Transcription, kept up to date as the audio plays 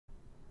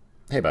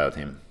Hey,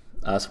 BioTeam.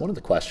 So one of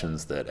the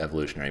questions that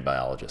evolutionary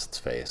biologists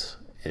face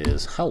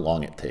is how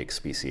long it takes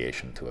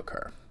speciation to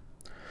occur.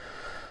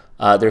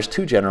 There's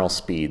two general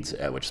speeds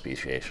at which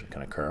speciation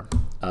can occur.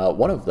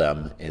 One of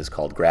them is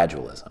called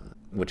gradualism,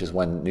 which is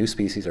when new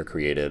species are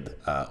created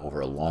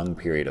over a long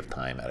period of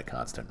time at a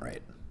constant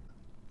rate.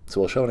 So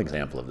we'll show an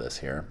example of this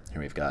here.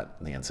 Here we've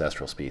got the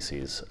ancestral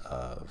species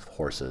of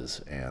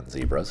horses and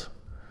zebras.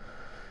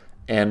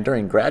 And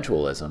during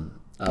gradualism,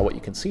 what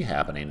you can see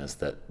happening is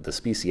that the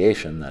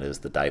speciation, that is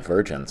the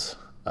divergence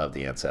of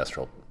the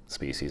ancestral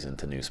species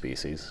into new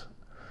species,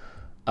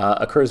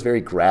 occurs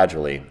very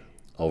gradually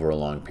over a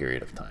long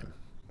period of time.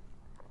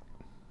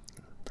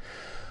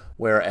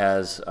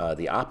 Whereas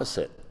the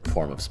opposite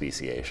form of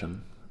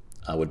speciation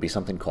would be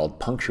something called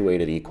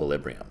punctuated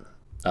equilibrium,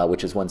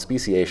 which is when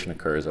speciation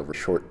occurs over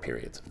short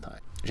periods of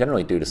time,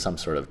 generally due to some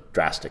sort of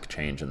drastic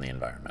change in the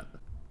environment.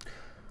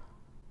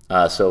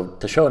 So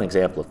to show an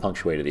example of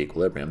punctuated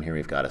equilibrium, here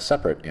we've got a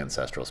separate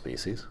ancestral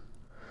species.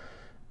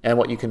 And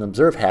what you can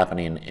observe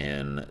happening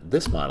in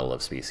this model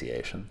of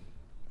speciation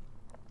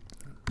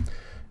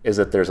is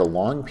that there's a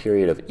long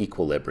period of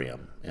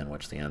equilibrium in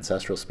which the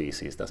ancestral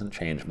species doesn't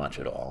change much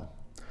at all.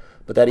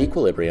 But that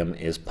equilibrium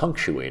is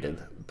punctuated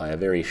by a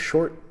very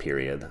short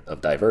period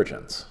of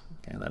divergence.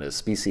 Okay, that is,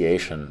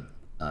 speciation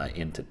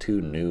into two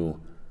new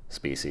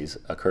species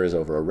occurs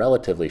over a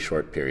relatively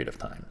short period of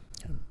time.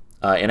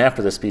 And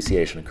after the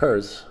speciation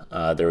occurs,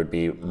 there would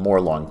be more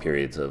long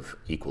periods of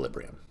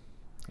equilibrium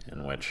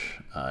in which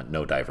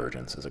no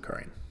divergence is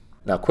occurring.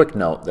 Now, quick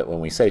note that when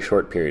we say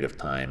short period of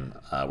time,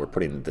 we're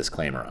putting a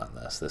disclaimer on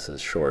this. This is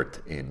short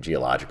in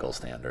geological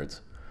standards,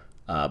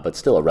 but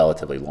still a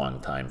relatively long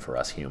time for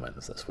us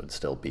humans. This would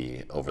still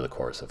be over the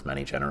course of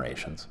many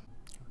generations.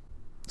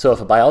 So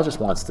if a biologist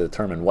wants to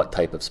determine what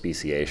type of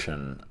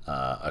speciation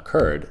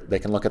occurred, they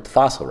can look at the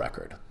fossil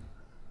record.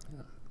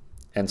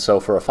 And so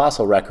for a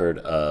fossil record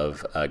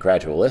of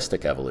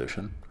gradualistic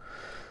evolution,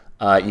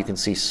 you can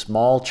see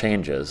small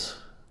changes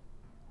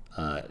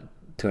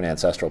to an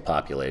ancestral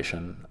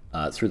population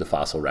through the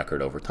fossil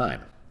record over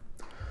time.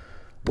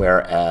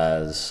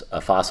 Whereas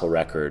a fossil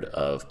record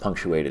of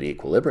punctuated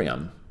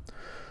equilibrium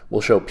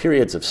will show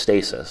periods of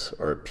stasis,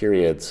 or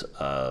periods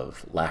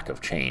of lack of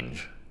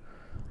change,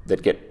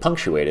 that get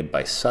punctuated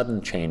by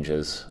sudden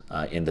changes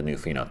into new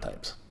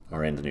phenotypes,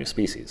 or into new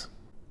species.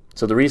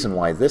 So the reason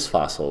why this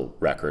fossil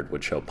record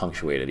would show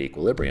punctuated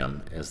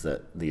equilibrium is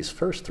that these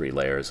first three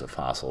layers of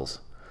fossils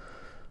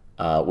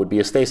would be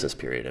a stasis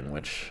period in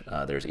which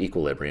there's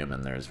equilibrium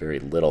and there's very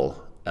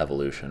little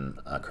evolution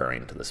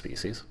occurring to the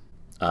species.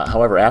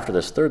 However, after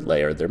this third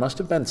layer, there must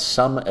have been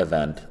some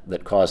event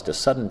that caused a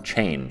sudden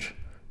change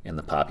in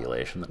the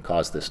population that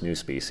caused this new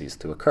species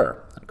to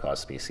occur and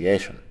caused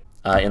speciation.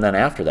 And then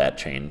after that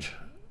change,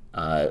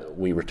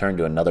 we return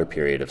to another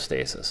period of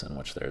stasis in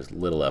which there's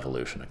little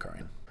evolution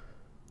occurring.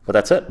 But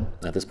that's it.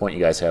 At this point,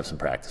 you guys have some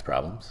practice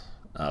problems.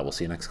 We'll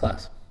see you next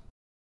class.